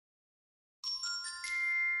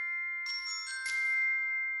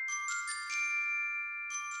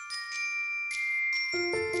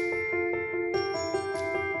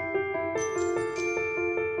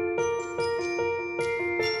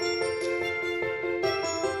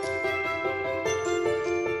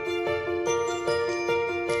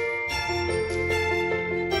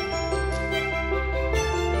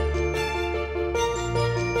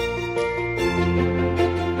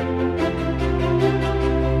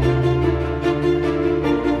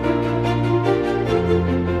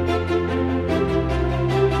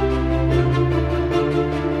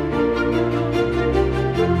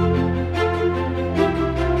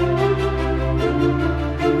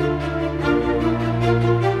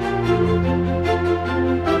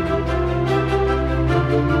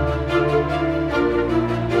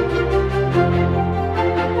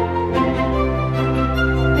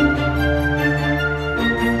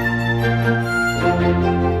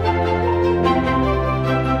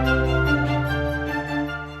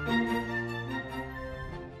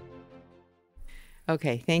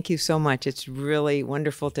Okay, thank you so much. It's really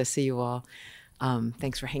wonderful to see you all.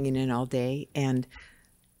 Thanks for hanging in all day. And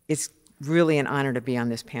it's really an honor to be on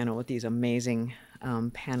this panel with these amazing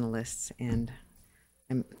panelists. And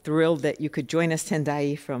I'm thrilled that you could join us,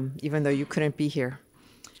 Tendayi, even though you couldn't be here.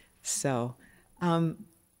 So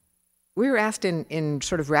we were asked in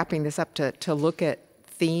sort of wrapping this up to look at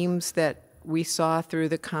themes that we saw through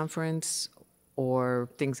the conference, or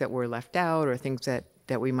things that were left out, or things that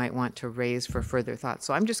we might want to raise for further thought.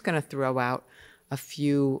 So I'm just going to throw out a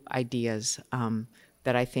few ideas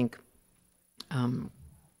that I think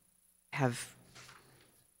have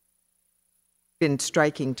been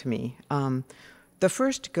striking to me. The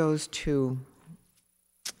first goes to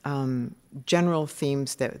general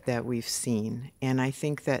themes that we've seen. And I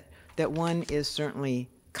think that one is certainly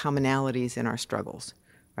commonalities in our struggles,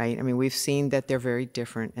 right? I mean, we've seen that they're very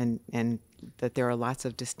different and that there are lots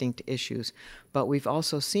of distinct issues. But we've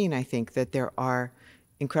also seen, I think, that there are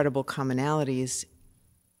incredible commonalities,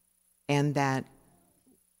 and that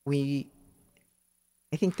I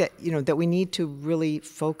think that, that we need to really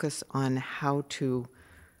focus on how to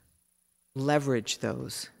leverage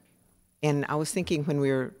those. And I was thinking when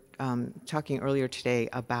we were talking earlier today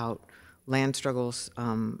about land struggles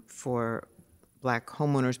for Black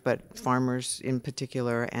homeowners, but farmers in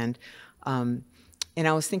particular, and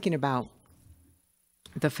I was thinking about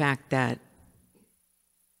the fact that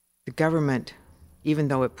the government, even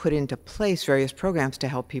though it put into place various programs to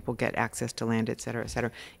help people get access to land, et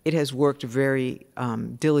cetera, it has worked very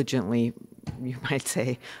diligently, you might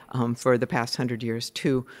say, for the past 100 years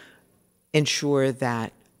to ensure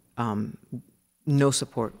that no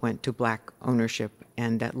support went to Black ownership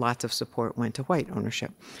and that lots of support went to white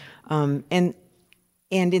ownership. And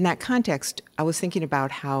in that context, I was thinking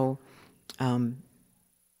about how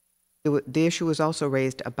the issue was also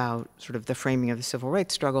raised about sort of the framing of the civil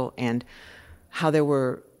rights struggle, and how there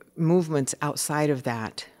were movements outside of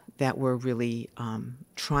that were really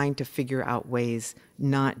trying to figure out ways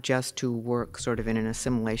not just to work sort of in an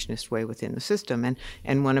assimilationist way within the system.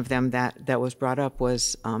 And one of them that was brought up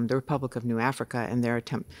was the Republic of New Africa and their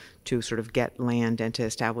attempt to sort of get land and to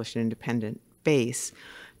establish an independent base.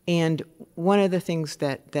 And one of the things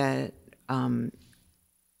that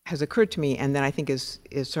has occurred to me, and that I think is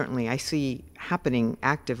certainly I see happening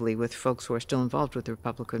actively with folks who are still involved with the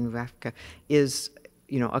Republic of New Africa, is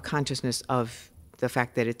a consciousness of the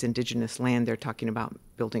fact that it's indigenous land they're talking about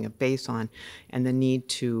building a base on, and the need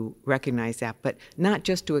to recognize that, but not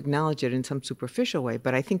just to acknowledge it in some superficial way.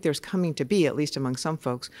 But I think there's coming to be, at least among some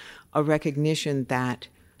folks, a recognition that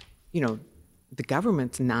the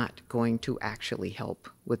government's not going to actually help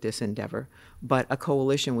with this endeavor, but a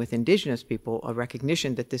coalition with indigenous people, a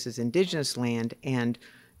recognition that this is indigenous land, and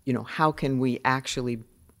how can we actually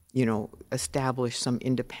establish some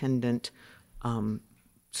independent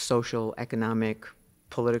social, economic,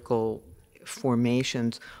 political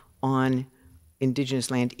formations on indigenous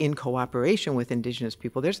land in cooperation with indigenous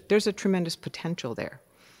people. There's a tremendous potential there.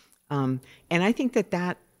 And I think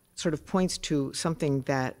that sort of points to something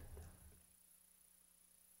that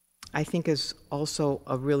I think is also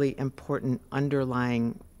a really important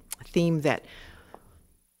underlying theme that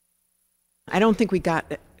I don't think we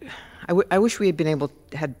got. I wish we had been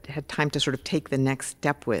had time to sort of take the next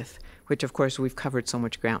step with, which of course we've covered so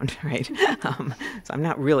much ground, right? So I'm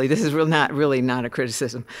not really, this is not a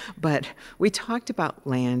criticism, but we talked about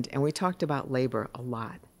land and we talked about labor a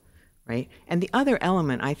lot, right? And the other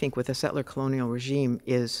element, I think, with a settler colonial regime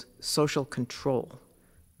is social control,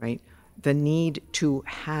 right? The need to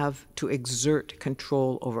exert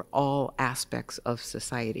control over all aspects of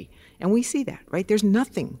society. And we see that, right? There's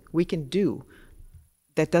nothing we can do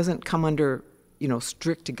that doesn't come under,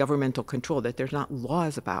 strict governmental control, that there's not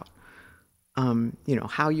laws about,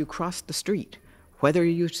 how you cross the street, whether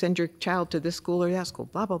you send your child to this school or that school,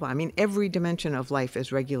 blah, blah, blah. I mean, every dimension of life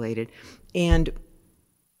is regulated, and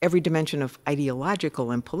every dimension of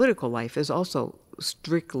ideological and political life is also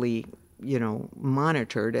strictly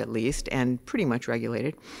monitored, at least, and pretty much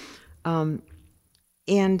regulated.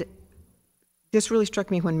 And this really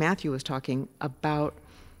struck me when Matthew was talking about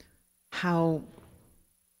how,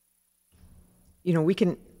 we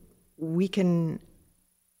can, when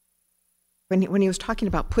he was talking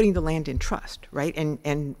about putting the land in trust, right?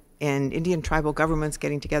 And Indian tribal governments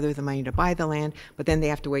getting together the money to buy the land, but then they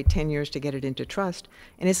have to wait 10 years to get it into trust.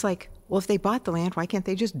 And it's like, well, if they bought the land, why can't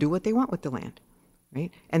they just do what they want with the land? Right?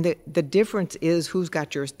 And the difference is who's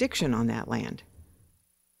got jurisdiction on that land,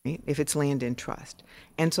 right? If it's land in trust.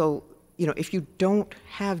 And so you know, if you don't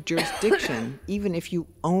have jurisdiction, even if you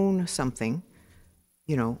own something,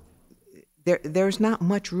 you know, there's not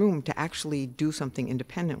much room to actually do something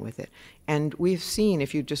independent with it. And we've seen,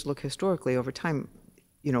 if you just look historically over time,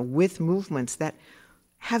 you know, with movements that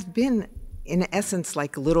have been, in essence,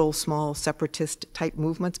 like little, small, separatist-type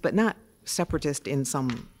movements, but not separatist in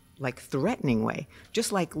some, like, threatening way.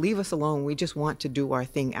 Just like, leave us alone, we just want to do our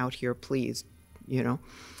thing out here, please, you know.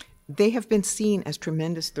 They have been seen as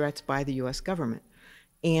tremendous threats by the U.S. government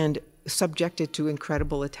and subjected to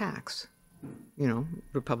incredible attacks. You know,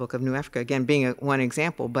 Republic of New Africa, again, being one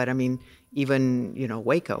example, but I mean, even, you know,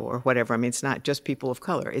 Waco or whatever. I mean, it's not just people of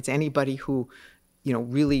color. It's anybody who, you know,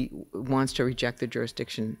 really wants to reject the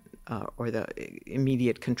jurisdiction or the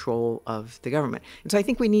immediate control of the government. And so I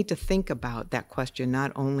think we need to think about that question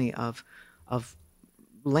not only of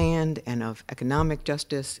land and of economic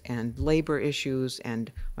justice and labor issues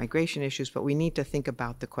and migration issues, but we need to think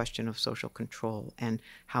about the question of social control and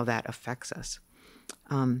how that affects us.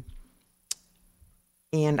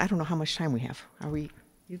 And I don't know how much time we have. Are we?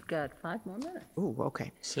 You've got 5 more minutes. Ooh,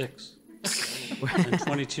 okay. 6. And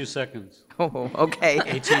 22 seconds. Oh, okay.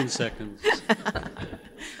 18 seconds.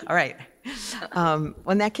 All right. Well,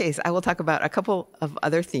 in that case, I will talk about a couple of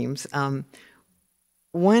other themes.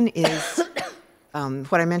 One is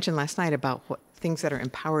what I mentioned last night about things that are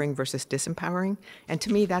empowering versus disempowering. And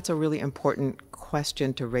to me, that's a really important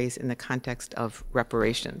question to raise in the context of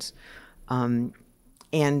reparations.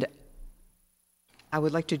 And I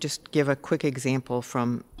would like to just give a quick example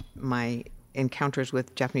from my encounters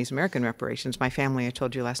with Japanese American reparations. My family, I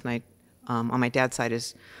told you last night, on my dad's side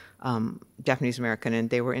is Japanese American, and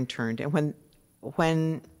they were interned. And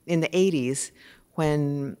when in the 80s,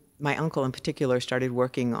 when my uncle in particular started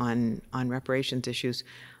working on reparations issues,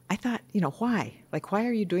 I thought, you know, why? Like, why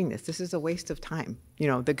are you doing this? This is a waste of time. You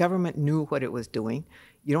know, the government knew what it was doing.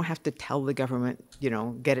 You don't have to tell the government, you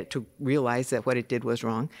know, get it to realize that what it did was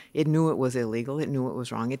wrong. It knew it was illegal. It knew it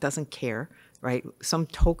was wrong. It doesn't care, right? Some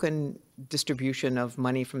token distribution of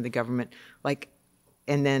money from the government, like,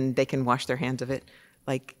 and then they can wash their hands of it.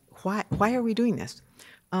 Like, why are we doing this?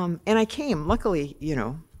 And I came, luckily, you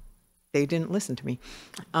know, they didn't listen to me.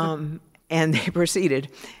 And they proceeded.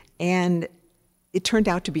 And it turned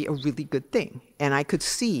out to be a really good thing. And I could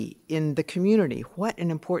see in the community what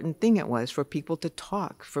an important thing it was for people to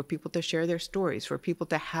talk, for people to share their stories, for people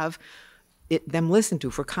to have them listened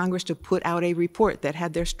to, for Congress to put out a report that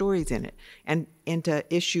had their stories in it, and to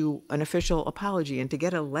issue an official apology, and to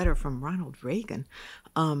get a letter from Ronald Reagan,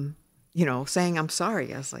 you know, saying, I'm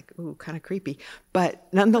sorry. I was like, ooh, kind of creepy. But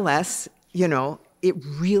nonetheless, you know, it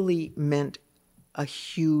really meant a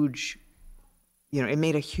huge, you know, it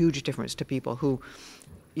made a huge difference to people who,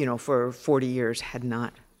 you know, for 40 years had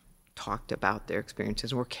not talked about their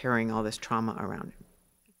experiences and were carrying all this trauma around.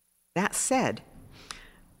 That said,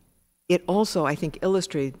 it also, I think,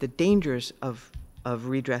 illustrated the dangers of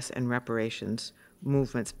redress and reparations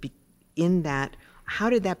movements in that, how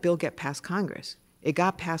did that bill get past Congress? It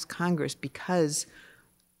got past Congress because,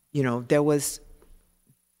 you know,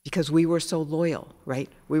 because we were so loyal, right?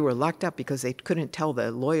 We were locked up because they couldn't tell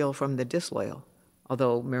the loyal from the disloyal.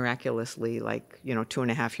 Although miraculously, like, you know,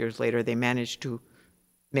 2.5 years later, they managed to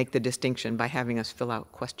make the distinction by having us fill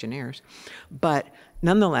out questionnaires. But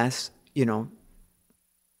nonetheless, you know,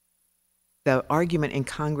 the argument in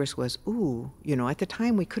Congress was, ooh, you know, at the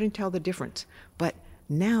time we couldn't tell the difference. But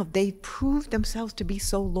now they proved themselves to be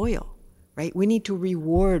so loyal, right? We need to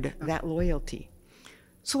reward that loyalty.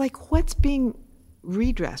 So, like, what's being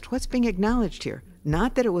redressed? What's being acknowledged here?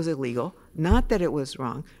 Not that it was illegal, not that it was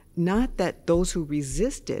wrong, not that those who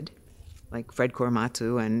resisted, like Fred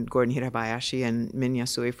Korematsu and Gordon Hirabayashi and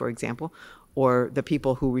Miñana, for example, or the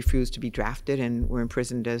people who refused to be drafted and were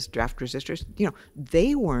imprisoned as draft resistors, you know,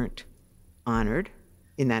 they weren't honored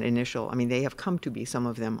in that initial, I mean, they have come to be, some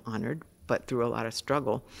of them, honored, but through a lot of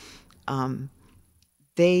struggle.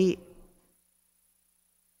 They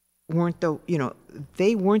weren't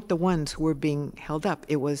they weren't the ones who were being held up.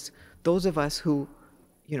 It was those of us who,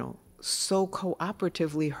 you know, so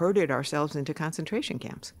cooperatively herded ourselves into concentration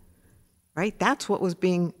camps, right? That's what was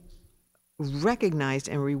being recognized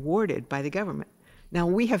and rewarded by the government. Now,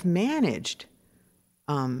 we have managed,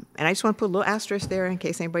 and I just want to put a little asterisk there in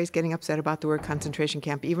case anybody's getting upset about the word concentration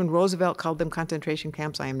camp. Even Roosevelt called them concentration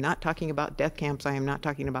camps. I am not talking about death camps. I am not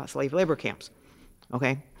talking about slave labor camps,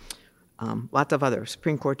 okay? Lots of other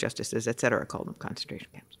Supreme Court justices, et cetera, called them concentration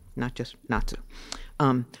camps, not just Natsu.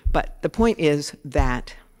 But the point is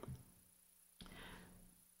that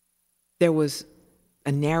there was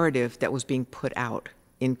a narrative that was being put out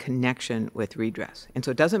in connection with redress. And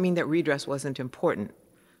so it doesn't mean that redress wasn't important,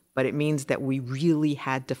 But it means that we really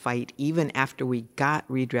had to fight, even after we got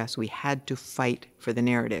redress, we had to fight for the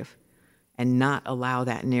narrative and not allow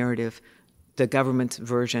that narrative, the government's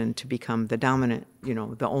version, to become the dominant,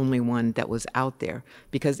 the only one that was out there.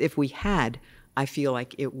 Because if we had, I feel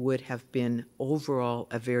like it would have been overall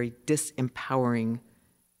a very disempowering,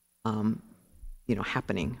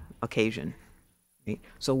 happening occasion. Right?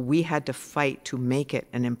 So we had to fight to make it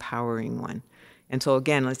an empowering one. And so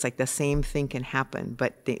again, it's like the same thing can happen,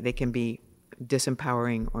 but they can be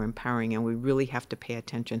disempowering or empowering, and we really have to pay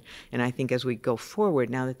attention. And I think as we go forward,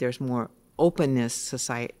 now that there's more openness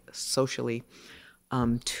socially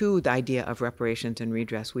to the idea of reparations and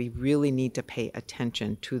redress, we really need to pay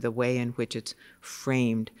attention to the way in which it's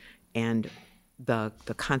framed and the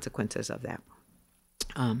consequences of that.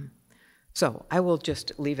 So I will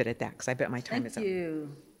just leave it at that, because I bet my time is up. Thank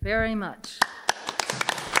you very much.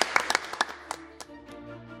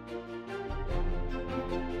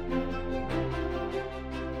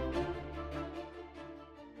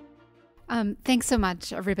 Thanks so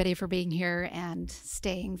much, everybody, for being here and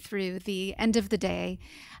staying through the end of the day.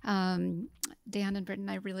 Dan and Britton,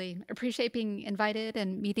 I really appreciate being invited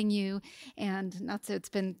and meeting you. And Natsu, it's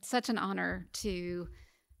been such an honor to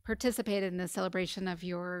participate in the celebration of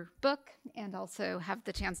your book and also have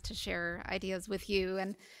the chance to share ideas with you.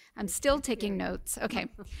 And I'm still taking notes. Okay.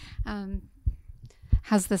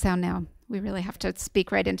 How's the sound now? We really have to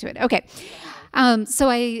speak right into it. Okay. So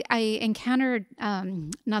I encountered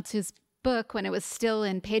Natsu's book when it was still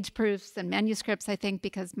in page proofs and manuscripts, I think,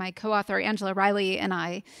 because my co-author Angela Riley and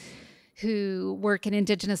I, who work in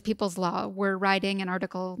Indigenous peoples law, were writing an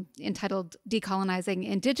article entitled Decolonizing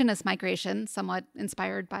Indigenous Migration, somewhat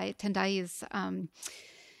inspired by Tendayi's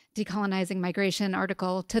Decolonizing Migration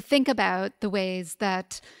article, to think about the ways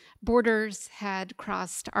that borders had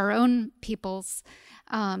crossed our own peoples.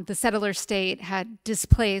 The settler state had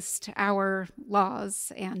displaced our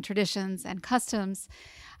laws and traditions and customs,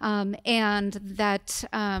 and that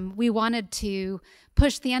we wanted to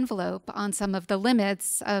push the envelope on some of the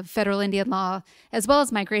limits of federal Indian law, as well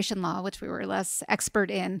as migration law, which we were less expert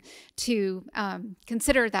in, to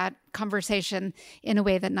consider that conversation in a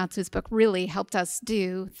way that Natsu's book really helped us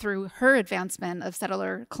do through her advancement of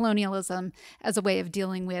settler colonialism as a way of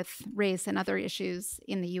dealing with race and other issues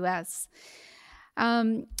in the U.S.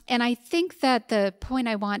 And I think that the point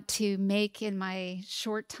I want to make in my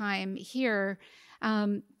short time here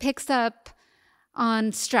picks up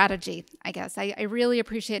on strategy, I guess. I really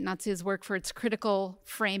appreciate Natsu's work for its critical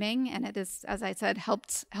framing, and it is, as I said,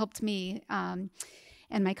 helped me and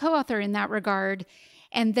my co-author in that regard.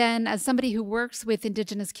 And then as somebody who works with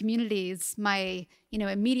Indigenous communities, my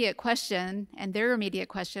immediate question, and their immediate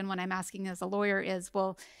question when I'm asking as a lawyer is,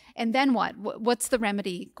 well, and then what? What's the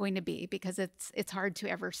remedy going to be? Because it's hard to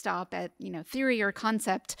ever stop at theory or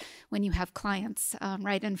concept when you have clients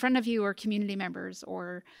right in front of you, or community members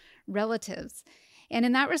or relatives. And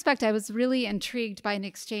in that respect, I was really intrigued by an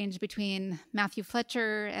exchange between Matthew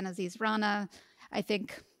Fletcher and Aziz Rana, I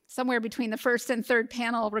think somewhere between the first and third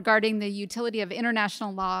panel, regarding the utility of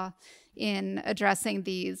international law in addressing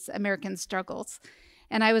these American struggles.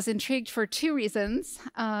 And I was intrigued for two reasons.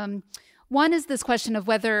 One is this question of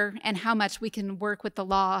whether and how much we can work with the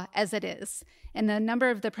law as it is. And a number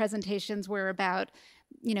of the presentations were about,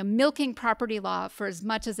 milking property law for as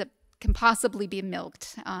much as it can possibly be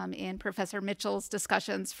milked. In Professor Mitchell's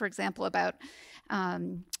discussions, for example, about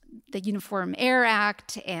the Uniform Air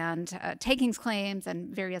Act and takings claims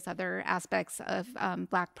and various other aspects of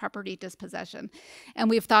Black property dispossession. And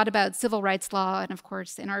we've thought about civil rights law, and of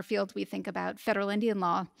course, in our field, we think about federal Indian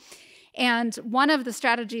law. And one of the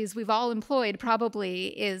strategies we've all employed probably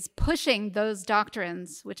is pushing those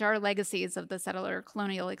doctrines, which are legacies of the settler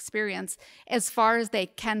colonial experience, as far as they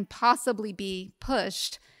can possibly be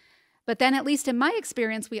pushed. But then, at least in my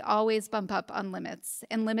experience, we always bump up on limits,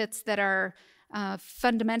 and limits that are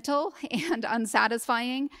fundamental and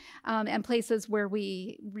unsatisfying, and places where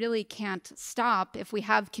we really can't stop if we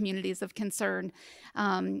have communities of concern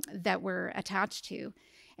that we're attached to.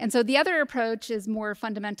 And so the other approach is more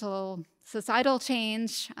fundamental societal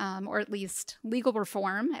change, or at least legal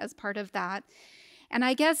reform as part of that. And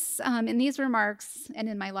I guess in these remarks and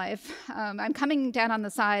in my life, I'm coming down on the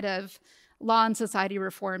side of law and society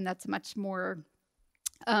reform that's much more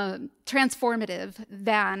transformative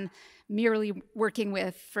than merely working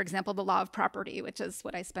with, for example, the law of property, which is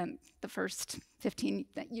what I spent the first 15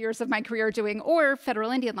 years of my career doing, or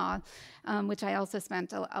federal Indian law, which I also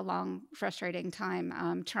spent a long, frustrating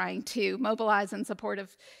time trying to mobilize in support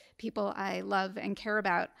of people I love and care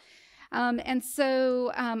about. And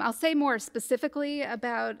so I'll say more specifically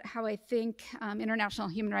about how I think international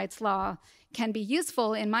human rights law can be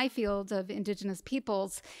useful in my field of Indigenous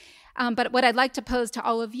peoples. But what I'd like to pose to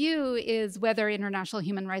all of you is whether international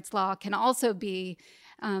human rights law can also be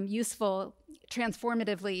useful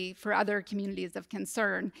transformatively for other communities of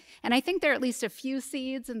concern. And I think there are at least a few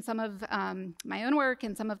seeds in some of my own work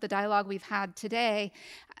and some of the dialogue we've had today.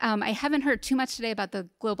 I haven't heard too much today about the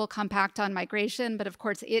Global Compact on Migration, but of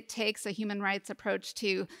course it takes a human rights approach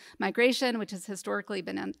to migration, which has historically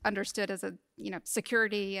been understood as a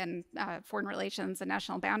security and foreign relations and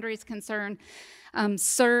national boundaries concern.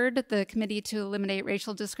 CERD, the Committee to Eliminate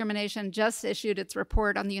Racial Discrimination, just issued its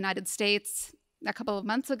report on the United States a couple of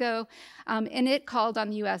months ago, and it called on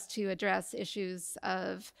the U.S. to address issues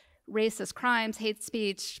of racist crimes, hate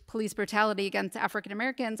speech, police brutality against African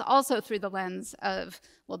Americans, also through the lens of,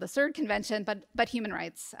 well, the CERD Convention, but human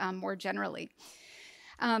rights more generally.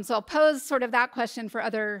 So I'll pose sort of that question for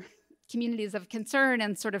other communities of concern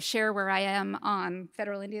and sort of share where I am on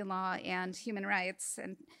federal Indian law and human rights.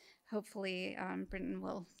 And hopefully, Britton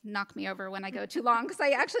will knock me over when I go too long, because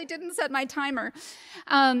I actually didn't set my timer.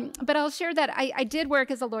 But I'll share that I did work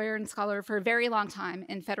as a lawyer and scholar for a very long time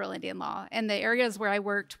in federal Indian law. And the areas where I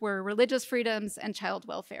worked were religious freedoms and child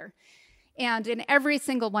welfare. And in every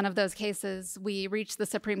single one of those cases, we reached the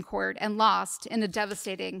Supreme Court and lost in a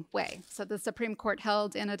devastating way. So the Supreme Court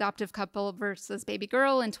held in Adoptive Couple versus Baby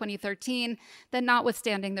Girl in 2013 that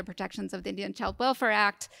notwithstanding the protections of the Indian Child Welfare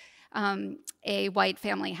Act, a white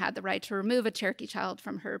family had the right to remove a Cherokee child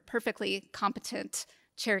from her perfectly competent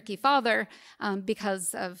Cherokee father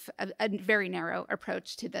because of a very narrow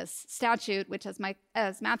approach to this statute, which,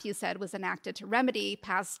 as Matthew said, was enacted to remedy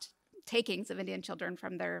past takings of Indian children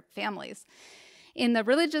from their families. In the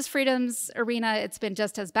religious freedoms arena, it's been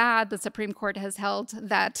just as bad. The Supreme Court has held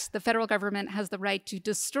that the federal government has the right to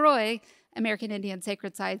destroy American Indian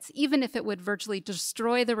sacred sites, even if it would virtually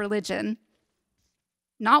destroy the religion,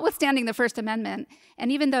 notwithstanding the First Amendment.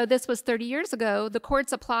 And even though this was 30 years ago, the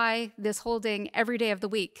courts apply this holding every day of the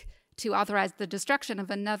week to authorize the destruction of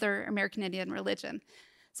another American Indian religion.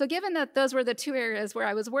 So given that those were the two areas where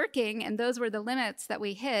I was working and those were the limits that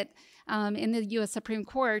we hit in the US Supreme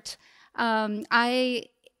Court, I,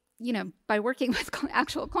 by working with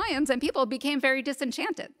actual clients and people, became very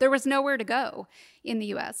disenchanted. There was nowhere to go in the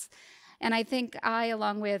US. And I think I,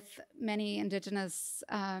 along with many Indigenous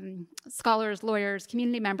scholars, lawyers,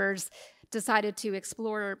 community members, decided to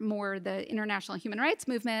explore more the international human rights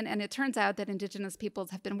movement. And it turns out that Indigenous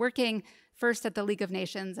peoples have been working first at the League of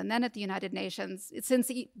Nations and then at the United Nations since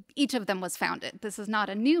each of them was founded. This is not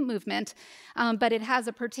a new movement, but it has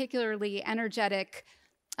a particularly energetic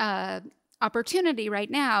opportunity right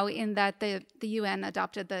now in that the UN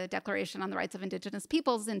adopted the Declaration on the Rights of Indigenous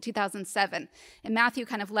Peoples in 2007. And Matthew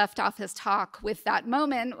kind of left off his talk with that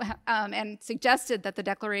moment and suggested that the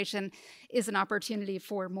Declaration is an opportunity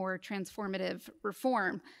for more transformative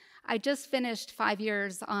reform. I just finished 5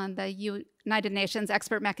 years on the United Nations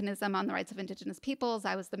Expert Mechanism on the Rights of Indigenous Peoples.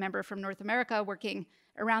 I was the member from North America working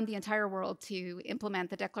around the entire world to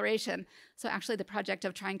implement the Declaration. So actually the project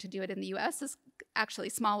of trying to do it in the US is actually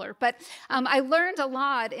smaller. But I learned a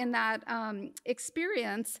lot in that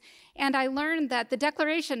experience. And I learned that the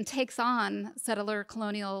Declaration takes on settler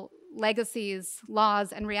colonial legacies,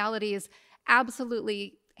 laws, and realities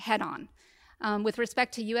absolutely head on. With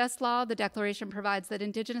respect to US law, the Declaration provides that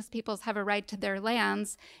Indigenous peoples have a right to their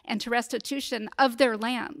lands and to restitution of their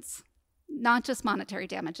lands, not just monetary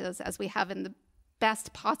damages as we have in the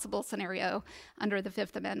best possible scenario under the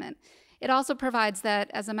Fifth Amendment. It also provides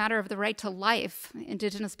that as a matter of the right to life,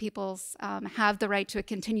 Indigenous peoples have the right to a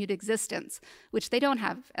continued existence, which they don't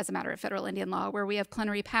have as a matter of federal Indian law, where we have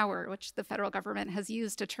plenary power, which the federal government has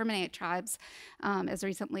used to terminate tribes as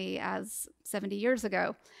recently as 70 years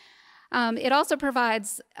ago. It also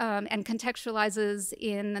provides and contextualizes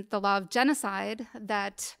in the law of genocide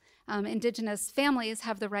that Indigenous families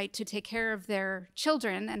have the right to take care of their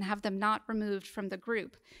children and have them not removed from the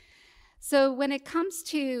group. So when it comes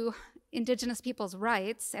to Indigenous people's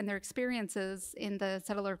rights and their experiences in the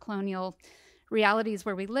settler colonial realities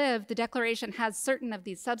where we live, the Declaration has certain of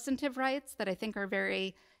these substantive rights that I think are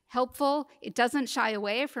very helpful. It doesn't shy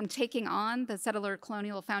away from taking on the settler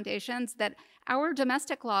colonial foundations that our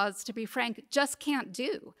domestic laws, to be frank, just can't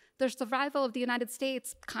do. The survival of the United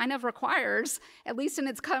States kind of requires, at least in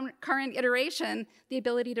its current iteration, the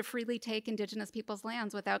ability to freely take Indigenous people's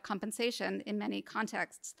lands without compensation in many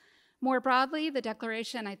contexts. More broadly, the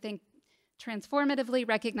Declaration, I think, transformatively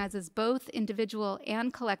recognizes both individual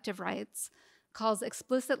and collective rights, calls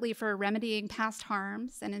explicitly for remedying past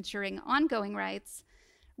harms and ensuring ongoing rights,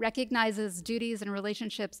 recognizes duties and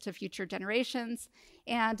relationships to future generations,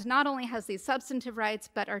 and not only has these substantive rights,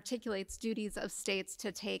 but articulates duties of states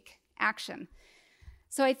to take action.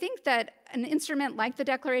 So I think that an instrument like the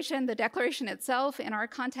Declaration itself in our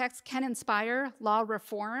context can inspire law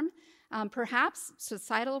reform, perhaps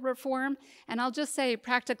societal reform. And I'll just say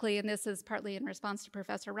practically, and this is partly in response to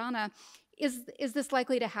Professor Rana, is this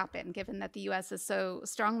likely to happen, given that the US is so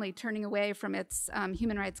strongly turning away from its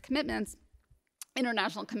human rights commitments,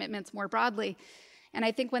 international commitments more broadly? And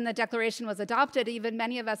I think when the Declaration was adopted, even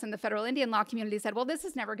many of us in the federal Indian law community said, well, this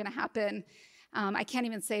is never going to happen. I can't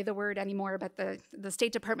even say the word anymore, but the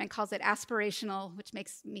State Department calls it aspirational, which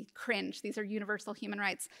makes me cringe. These are universal human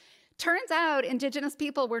rights. Turns out Indigenous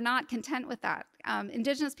people were not content with that.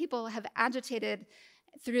 Indigenous people have agitated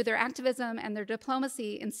through their activism and their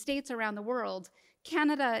diplomacy in states around the world.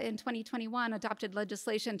 Canada in 2021 adopted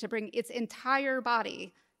legislation to bring its entire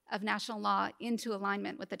body of national law into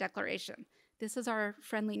alignment with the Declaration. This is our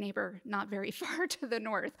friendly neighbor not very far to the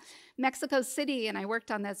north. Mexico City, and I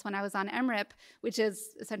worked on this when I was on Emerita, which is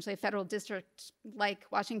essentially a federal district like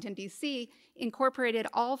Washington, D.C., incorporated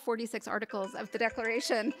all 46 articles of the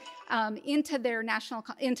Declaration into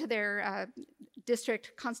their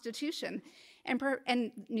district constitution.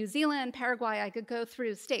 And New Zealand, Paraguay, I could go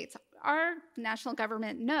through states. Our national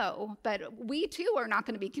government, no, but we too are not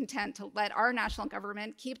going to be content to let our national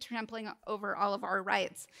government keep trampling over all of our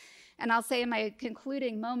rights. And I'll say in my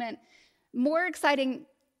concluding moment, more exciting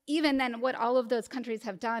even than what all of those countries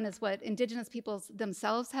have done is what Indigenous peoples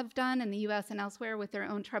themselves have done in the US and elsewhere with their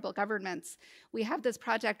own tribal governments. We have this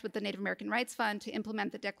project with the Native American Rights Fund to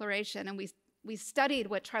implement the Declaration, and we studied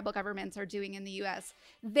what tribal governments are doing in the US.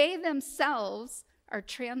 They themselves are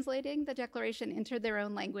translating the Declaration into their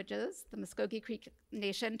own languages. The Muskogee Creek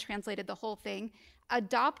Nation translated the whole thing,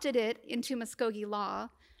 adopted it into Muskogee law,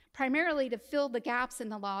 primarily to fill the gaps in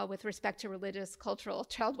the law with respect to religious, cultural,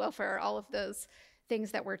 child welfare, all of those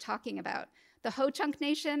things that we're talking about. The Ho-Chunk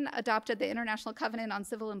Nation adopted the International Covenant on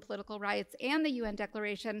Civil and Political Rights and the UN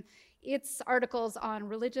Declaration, its articles on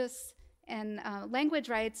religious and language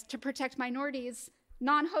rights to protect minorities,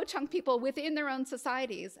 non-Ho-Chunk people within their own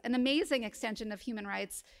societies, an amazing extension of human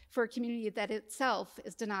rights for a community that itself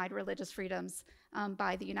is denied religious freedoms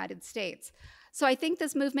by the United States. So I think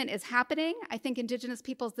this movement is happening. I think Indigenous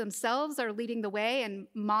peoples themselves are leading the way and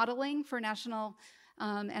modeling for national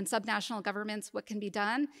and subnational governments what can be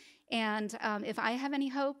done. And if I have any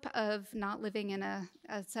hope of not living in a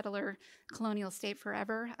settler colonial state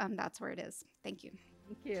forever, that's where it is. Thank you.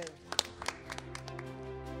 Thank you.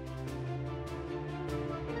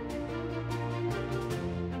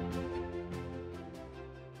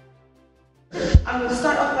 I will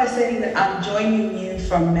start off by saying that I'm joining you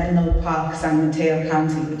from Menlo Park, San Mateo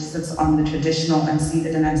County, which sits on the traditional,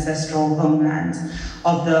 unceded, and ancestral homeland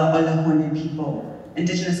of the Olakone people.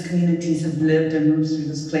 Indigenous communities have lived and moved through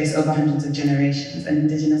this place over hundreds of generations, and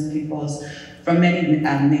Indigenous peoples from many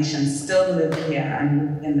nations still live here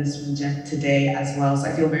and in this region today as well. So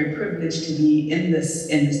I feel very privileged to be in this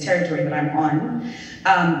territory that I'm on.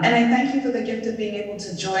 And I thank you for the gift of being able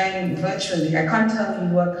to join virtually. I can't tell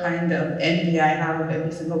you what kind of envy I have of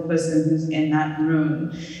every single person who's in that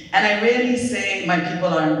room. And I rarely say my people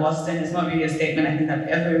are in Boston. It's not really a statement I think I've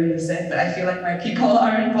ever really said, but I feel like my people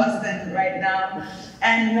are in Boston right now.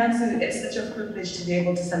 And Natsu, it's such a privilege to be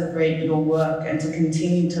able to celebrate your work and to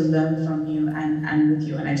continue to learn from you and with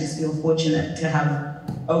you. And I just feel fortunate to have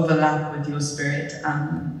overlap with your spirit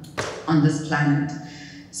on this planet.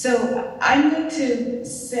 So I'm going to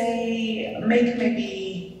make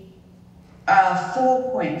maybe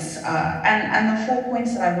 4 points. And the 4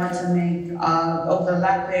 points that I want to make are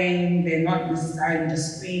overlapping, they're not necessarily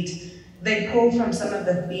discrete. They pull from some of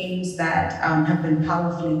the themes that have been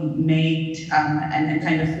powerfully made and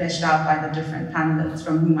kind of fleshed out by the different panelists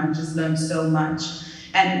from whom I've just learned so much.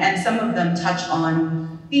 And some of them touch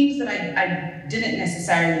on themes that I didn't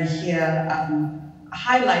necessarily hear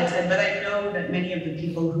highlighted, but I know that many of the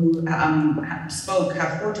people who spoke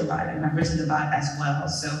have thought about it and have written about it as well.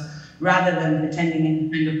 So rather than pretending any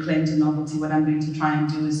kind of claim to novelty, what I'm going to try and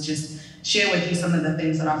do is just share with you some of the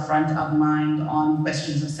things that are front of mind on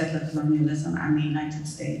questions of settler colonialism and the United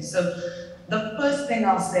States. So the first thing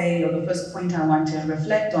I'll say, or the first point I want to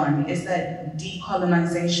reflect on, is that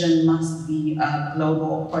decolonization must be a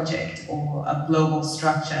global project or a global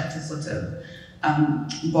structure, to sort of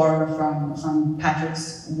borrow from Patrick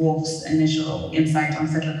Wolf's initial insight on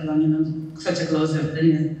settler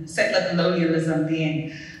colonialism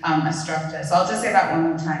being a structure. So I'll just say that one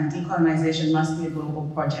more time. Decolonization must be a global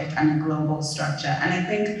project and a global structure. And I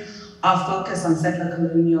think our focus on settler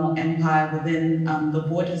colonial empire within the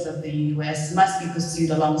borders of the US must be pursued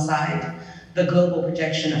alongside the global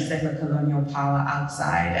projection of settler colonial power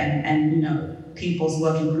outside. And you know, people's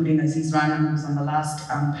work, including Aziz Rana, who was on the last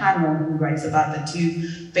panel, who writes about the two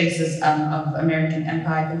faces of American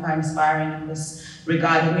empire, I think are inspiring in this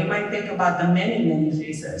regard. And we might think about the many, many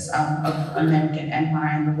faces of American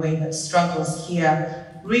empire and the way that struggles here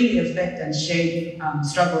really affect and shape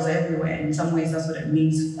struggles everywhere. In some ways, that's what it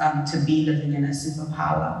means to be living in a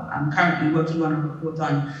superpower. I'm currently working on a report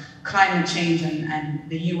on climate change, and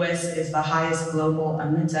the US is the highest global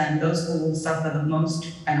emitter, and those who will suffer the most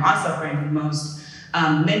and are suffering the most,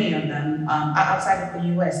 many of them are outside of the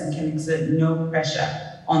US and can exert no pressure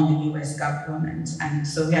on the US government. And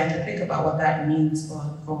so we have to think about what that means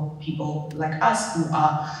for people like us who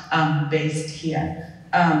are based here.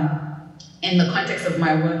 In the context of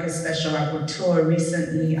my work as special rapporteur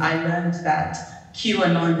recently, I learned that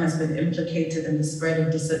QAnon has been implicated in the spread of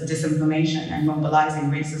disinformation and mobilizing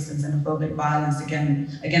racist and xenophobic violence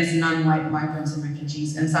against non-white migrants and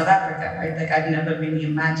refugees in South Africa, right? Like, I've never really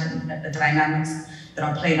imagined that the dynamics that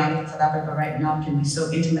are playing out in South Africa right now can be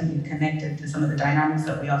so intimately connected to some of the dynamics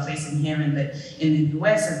that we are facing here in the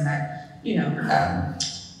US, and that, you know,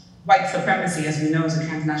 white supremacy, as we know, is a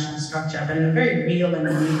transnational structure, but in a very real and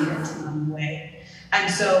immediate way. And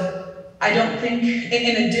so I don't think,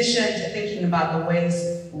 in addition to thinking about the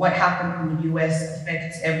ways what happened in the US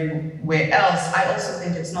affects everywhere else, I also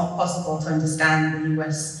think it's not possible to understand the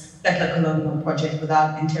US settler colonial project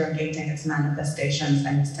without interrogating its manifestations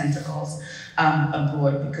and its tentacles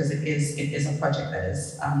abroad, because it is a project that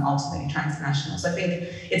is ultimately transnational. So I think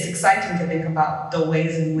it's exciting to think about the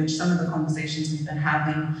ways in which some of the conversations we've been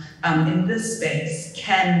having in this space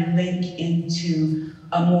can link into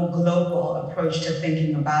a more global approach to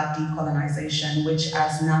thinking about decolonization, which,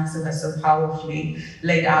 as Natsu has so powerfully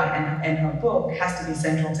laid out in her book, has to be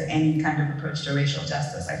central to any kind of approach to racial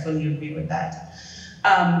justice. I fully agree with that.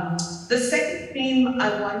 The second theme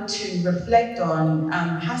I want to reflect on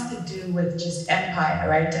has to do with just empire,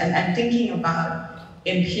 right? And thinking about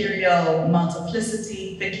imperial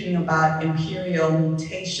multiplicity, thinking about imperial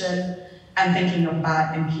mutation, and thinking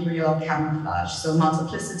about imperial camouflage. So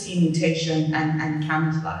multiplicity, mutation, and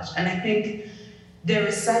camouflage. And I think there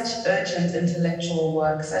is such urgent intellectual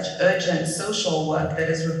work, such urgent social work that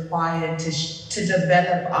is required to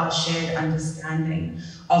develop our shared understanding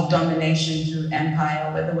of domination through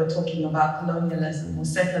empire, whether we're talking about colonialism or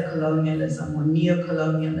settler colonialism or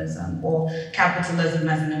neo-colonialism or capitalism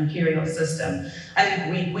as an imperial system. I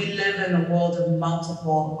think we live in a world of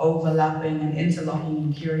multiple overlapping and interlocking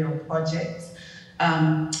imperial projects,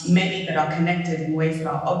 many that are connected in ways that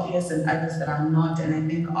are obvious and others that are not. And I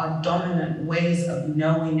think our dominant ways of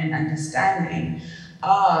knowing and understanding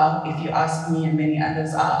are, if you ask me and many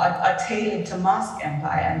others, are tailored to mask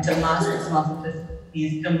empire and to mask its multiplicity,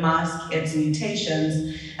 to mask its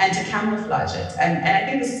mutations, and to camouflage it. And I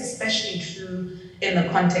think this is especially true in the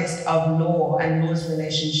context of law and law's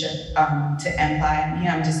relationship to empire. And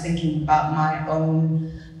here I'm just thinking about my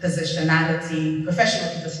own positionality, professional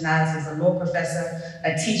positionality as a law professor,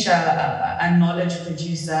 a teacher, a knowledge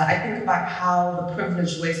producer. I think about how the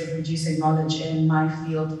privileged ways of producing knowledge in my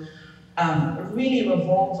field really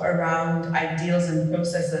revolve around ideals and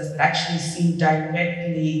processes that actually seem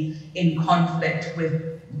directly in conflict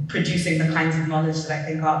with producing the kinds of knowledge that I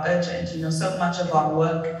think are urgent. You know, so much of our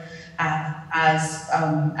work as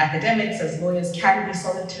academics, as lawyers, can be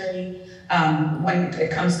solitary. When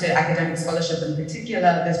it comes to academic scholarship in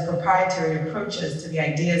particular, there's proprietary approaches to the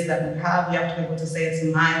ideas that we have. You have to be able to say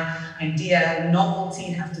it's my idea. Novelty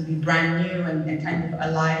have to be brand new and kind of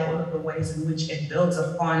align all of the ways in which it builds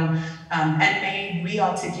upon and may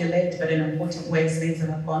re-articulate, but in important ways, things that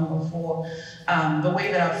have gone before. The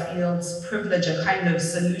way that our fields privilege a kind of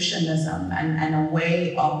solutionism and a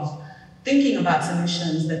way of thinking about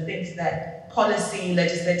solutions that thinks that policy,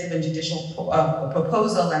 legislative and judicial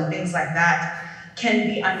proposal and things like that can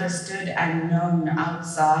be understood and known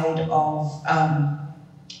outside of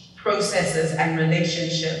processes and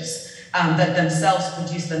relationships that themselves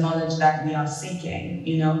produce the knowledge that we are seeking.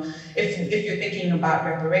 You know, if you're thinking about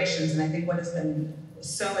reparations, and I think what has been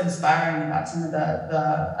so inspiring about some of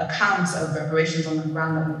the accounts of reparations on the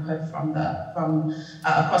ground that we've heard from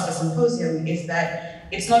across the symposium is that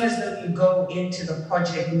it's not as though you go into the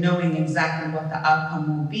project knowing exactly what the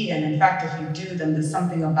outcome will be. And in fact, if you do, then there's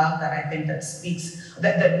something about that I think that speaks,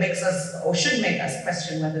 that makes us, or should make us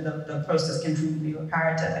question whether the process can truly be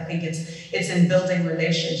reparative. I think it's in building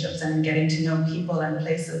relationships and in getting to know people and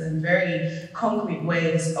places in very concrete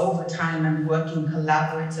ways over time and working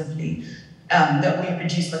collaboratively. that we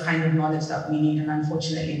produce the kind of knowledge that we need. And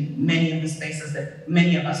unfortunately, many of the spaces that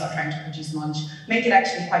many of us are trying to produce knowledge make it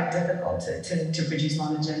actually quite difficult to produce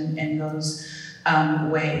knowledge in those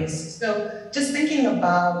ways. So just thinking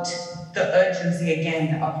about the urgency,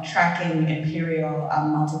 again, of tracking imperial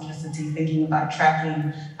multiplicity, thinking about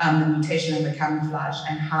tracking the mutation and the camouflage,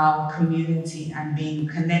 and how community and being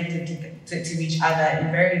connected to each other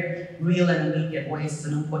in very real and immediate ways is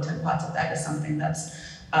an important part of that, is something that's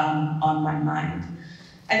on my mind.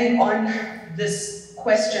 I think on this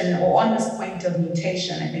question, or on this point of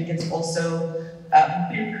mutation, I think it's also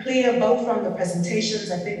been clear both from the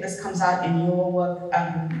presentations, I think this comes out in your work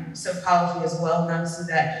so powerfully as well, Natsu,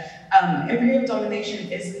 that imperial domination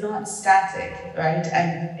is not static, right?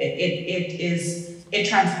 And it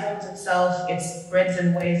transforms itself, it spreads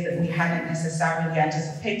in ways that we hadn't necessarily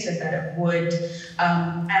anticipated that it would.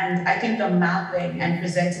 And I think the mapping and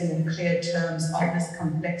presenting in clear terms of this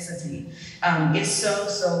complexity is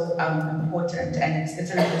so important. And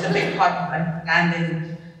it's a big part of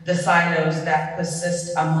understanding the silos that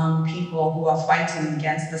persist among people who are fighting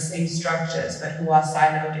against the same structures, but who are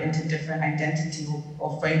siloed into different identity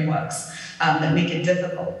or frameworks that make it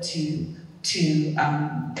difficult to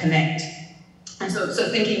connect. And so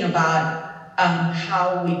thinking about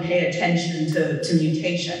how we pay attention to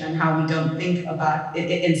mutation and how we don't think about it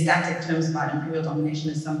in static terms about imperial domination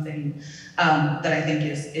is something that I think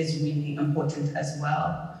is really important as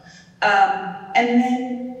well. And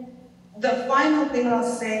then the final thing I'll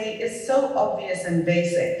say is so obvious and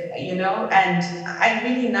basic, you know, and I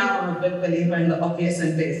really now am a big believer in the obvious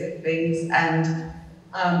and basic things. And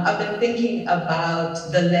I've been thinking about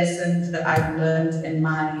the lessons that I've learned in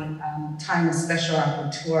my time as special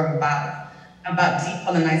rapporteur about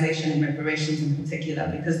decolonization and reparations in particular,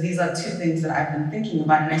 because these are two things that I've been thinking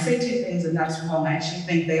about. And I say two things, and that's wrong. I actually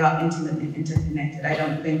think they are intimately interconnected. I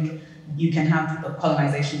don't think you can have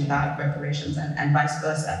colonization without reparations and vice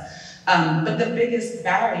versa. But the biggest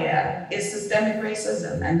barrier is systemic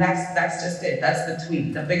racism, and that's just it. That's the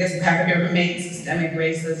tweet. The biggest barrier remains systemic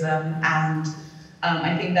racism, and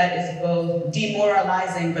I think that is both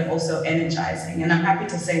demoralizing but also energizing. And I'm happy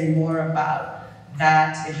to say more about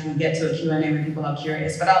that if we get to a Q&A when people are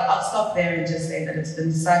curious. But I'll stop there and just say that it's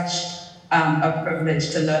been such a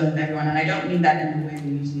privilege to learn with everyone. And I don't mean that in the way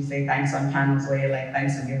we usually say thanks on panels where you're like,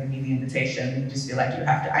 thanks for giving me the invitation. You just feel like you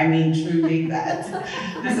have to. I mean truly that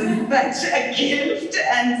this is such a gift.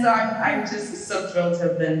 And so I'm just so thrilled to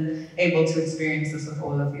have been able to experience this with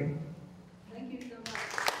all of you. Thank you so much.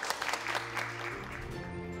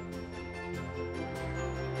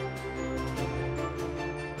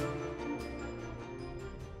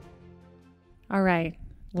 All right.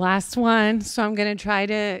 Last one. So I'm going to try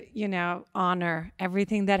to, honor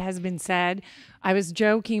everything that has been said. I was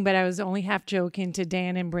joking, but I was only half joking to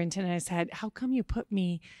Dan and Brenton. And I said, how come you put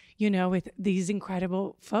me, with these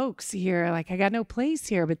incredible folks here? Like, I got no place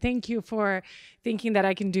here, but thank you for thinking that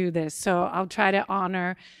I can do this. So I'll try to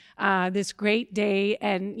honor this great day.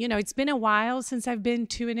 And, it's been a while since I've been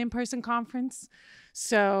to an in-person conference.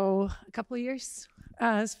 So a couple of years.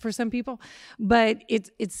 For some people, but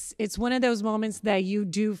it's one of those moments that you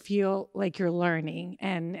do feel like you're learning,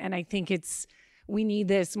 and I think we need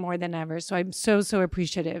this more than ever. So I'm so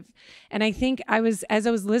appreciative, and I think as I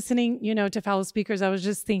was listening, to fellow speakers, I was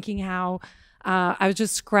just thinking how I was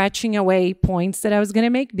just scratching away points that I was going to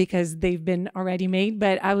make because they've been already made,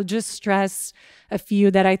 but I will just stress a few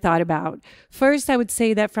that I thought about. First, I would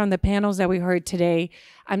say that from the panels that we heard today,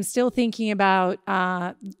 I'm still thinking about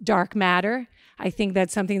dark matter. I think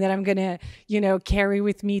that's something that I'm going to, carry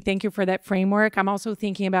with me. Thank you for that framework. I'm also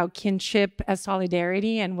thinking about kinship as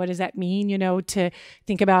solidarity and what does that mean, to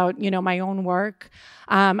think about, my own work.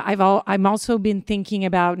 I'm also been thinking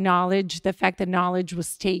about knowledge, the fact that knowledge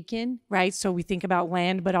was taken, right? So we think about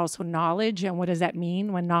land, but also knowledge. And what does that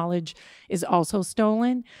mean when knowledge is also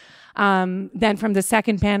stolen? Then from the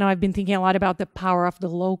second panel, I've been thinking a lot about the power of the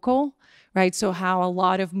local, right? So how a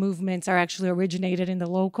lot of movements are actually originated in the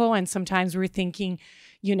local. And sometimes we're thinking,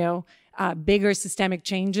 bigger systemic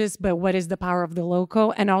changes, but what is the power of the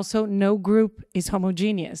local? And also no group is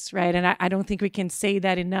homogeneous, right? And I don't think we can say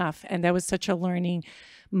that enough. And that was such a learning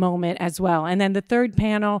moment as well. And then the third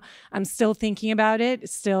panel, I'm still thinking about it.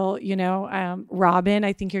 Still, Robin,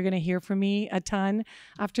 I think you're going to hear from me a ton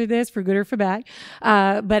after this, for good or for bad.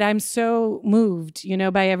 But I'm so moved,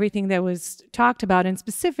 by everything that was talked about. And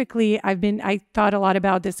specifically, I thought a lot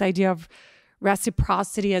about this idea of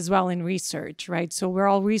reciprocity as well in research, right? So we're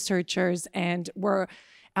all researchers, and we're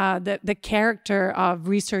the character of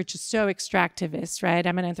research is so extractivist, right?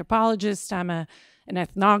 I'm an anthropologist, I'm an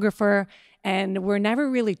ethnographer, and we're never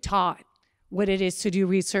really taught what it is to do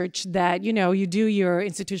research, that, you do your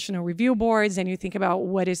institutional review boards and you think about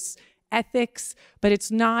what is ethics, but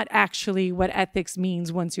it's not actually what ethics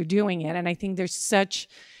means once you're doing it. And I think there's such,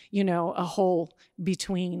 a hole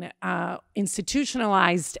between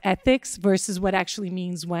institutionalized ethics versus what actually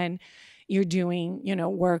means when you're doing,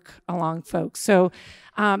 work along folks. So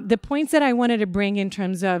the points that I wanted to bring in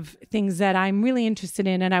terms of things that I'm really interested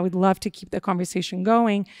in, and I would love to keep the conversation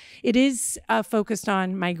going, it is focused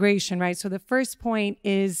on migration, right? So the first point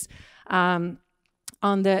is on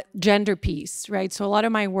the gender piece, right? So a lot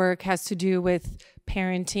of my work has to do with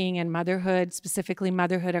parenting and motherhood, specifically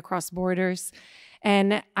motherhood across borders.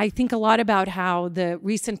 And I think a lot about how the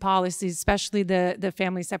recent policies, especially the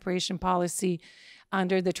family separation policy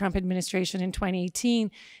under the Trump administration in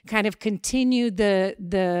 2018, kind of continued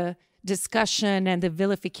the discussion and the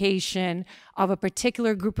vilification of a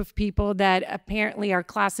particular group of people that apparently are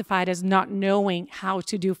classified as not knowing how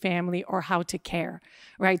to do family or how to care,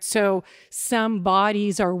 right? So some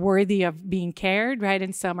bodies are worthy of being cared, right?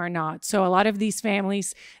 And some are not. So a lot of these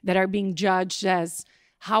families that are being judged as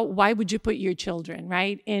why would you put your children,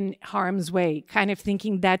 right, in harm's way, kind of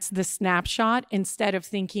thinking that's the snapshot instead of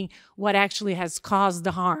thinking what actually has caused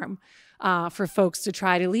the harm for folks to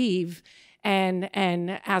try to leave and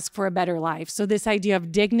ask for a better life. So this idea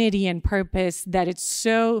of dignity and purpose, that it's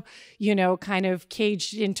so, kind of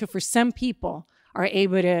caged into, for some people are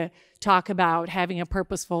able to talk about having a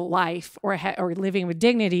purposeful life or living with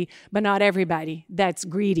dignity, but not everybody. That's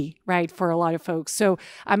greedy, right, for a lot of folks. So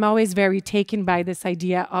I'm always very taken by this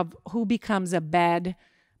idea of who becomes a bad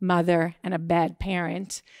mother and a bad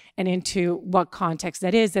parent, and into what context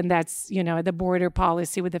that is. And that's, the border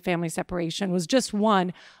policy with the family separation was just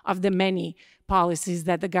one of the many policies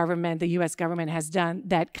that the US government has done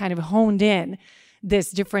that kind of honed in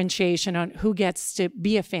this differentiation on who gets to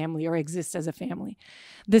be a family or exist as a family.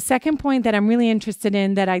 The second point that I'm really interested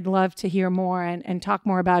in, that I'd love to hear more and talk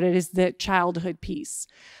more about it, is the childhood piece.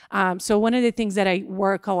 So one of the things that I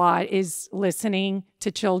work a lot is listening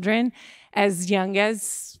to children as young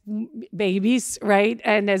as babies, right?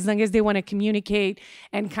 And as long as they want to communicate,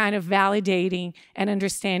 and kind of validating and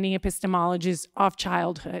understanding epistemologies of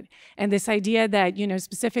childhood. And this idea that,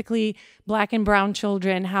 specifically Black and brown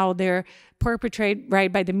children, how they're perpetrated,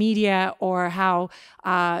 right, by the media, or how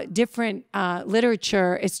different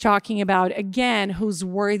literature is talking about, again, who's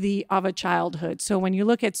worthy of a childhood. So when you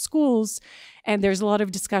look at schools, and there's a lot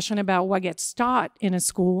of discussion about what gets taught in a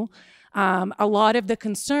school, a lot of the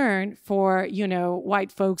concern for,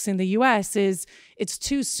 white folks in the US is it's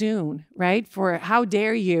too soon, right? For how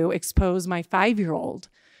dare you expose my 5-year-old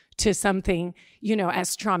to something,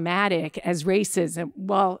 as traumatic as racism.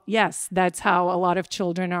 Well, yes, that's how a lot of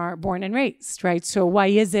children are born and raised, right? So why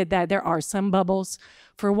is it that there are some bubbles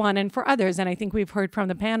for one and for others? And I think we've heard from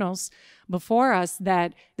the panels before us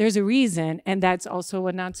that there's a reason, and that's also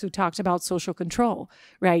what Natsu talked about, social control,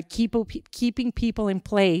 right? Keeping people in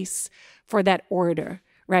place for that order,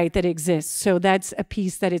 right, that exists. So that's a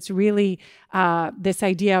piece that it's really this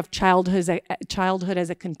idea of childhood as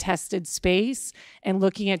a contested space, and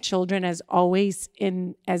looking at children as always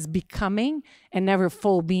as becoming and never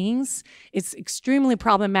full beings. It's extremely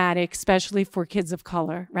problematic, especially for kids of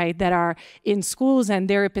color, right, that are in schools and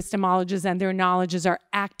their epistemologies and their knowledges are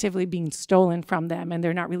actively being stolen from them, and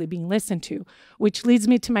they're not really being listened to. Which leads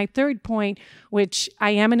me to my third point, which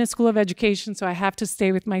I am in a school of education, so I have to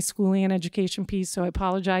stay with my schooling and education piece, so I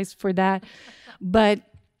apologize for that. But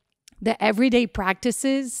the everyday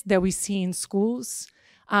practices that we see in schools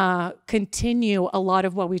continue a lot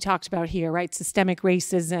of what we talked about here, right? Systemic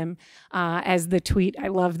racism, as the tweet, I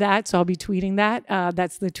love that, so I'll be tweeting that.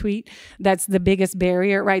 That's the tweet. That's the biggest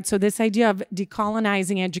barrier, right? So this idea of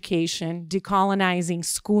decolonizing education, decolonizing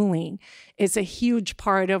schooling is a huge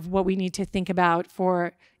part of what we need to think about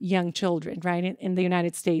for young children, right, in the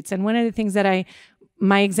United States. And one of the things that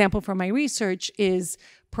my example for my research is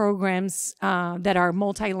programs that are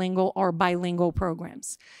multilingual or bilingual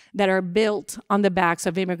programs that are built on the backs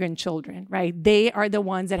of immigrant children, right? They are the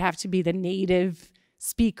ones that have to be the native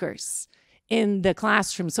speakers in the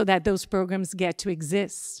classroom so that those programs get to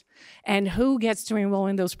exist. And who gets to enroll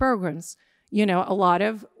in those programs? A lot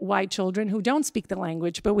of white children who don't speak the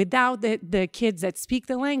language, but without the kids that speak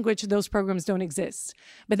the language, those programs don't exist.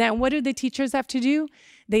 But then what do the teachers have to do?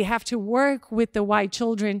 They have to work with the white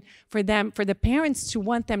children for the parents to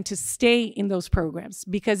want them to stay in those programs.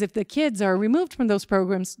 Because if the kids are removed from those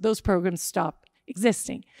programs stop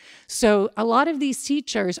existing. So a lot of these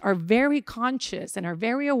teachers are very conscious and are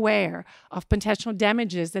very aware of potential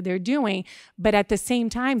damages that they're doing, but at the same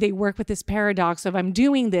time, they work with this paradox of, I'm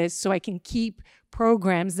doing this so I can keep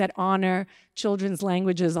programs that honor children's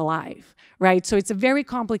languages alive, right? So it's a very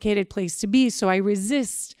complicated place to be. So I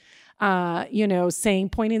resist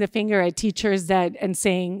pointing the finger at teachers and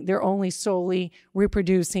saying they're only solely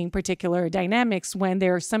reproducing particular dynamics when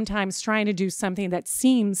they're sometimes trying to do something that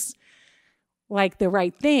seems like the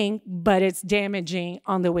right thing, but it's damaging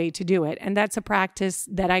on the way to do it. And that's a practice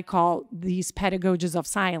that I call these pedagogies of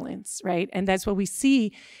silence, right? And that's what we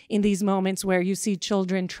see in these moments where you see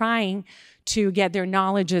children trying to get their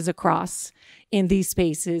knowledges across in these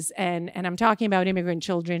spaces. And I'm talking about immigrant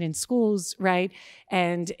children in schools, right?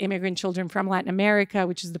 And immigrant children from Latin America,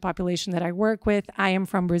 which is the population that I work with. I am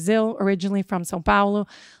from Brazil, originally from Sao Paulo.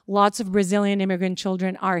 Lots of Brazilian immigrant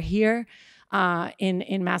children are here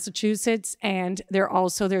in Massachusetts. And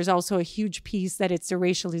there's also a huge piece that it's the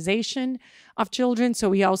racialization of children. So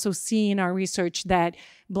we also see in our research that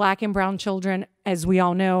Black and brown children, as we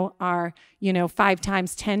all know, are 5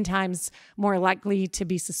 times, 10 times more likely to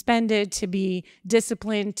be suspended, to be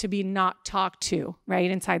disciplined, to be not talked to,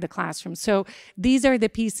 right, inside the classroom. So these are the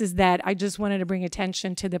pieces that I just wanted to bring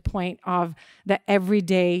attention to, the point of the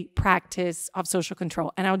everyday practice of social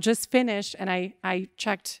control. And I'll just finish, and I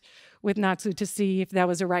checked with Natsu to see if that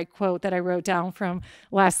was the right quote that I wrote down from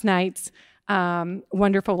last night's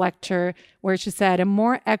wonderful lecture, where she said, "A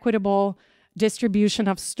more equitable distribution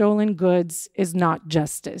of stolen goods is not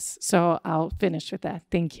justice." So I'll finish with that.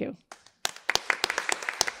 Thank you.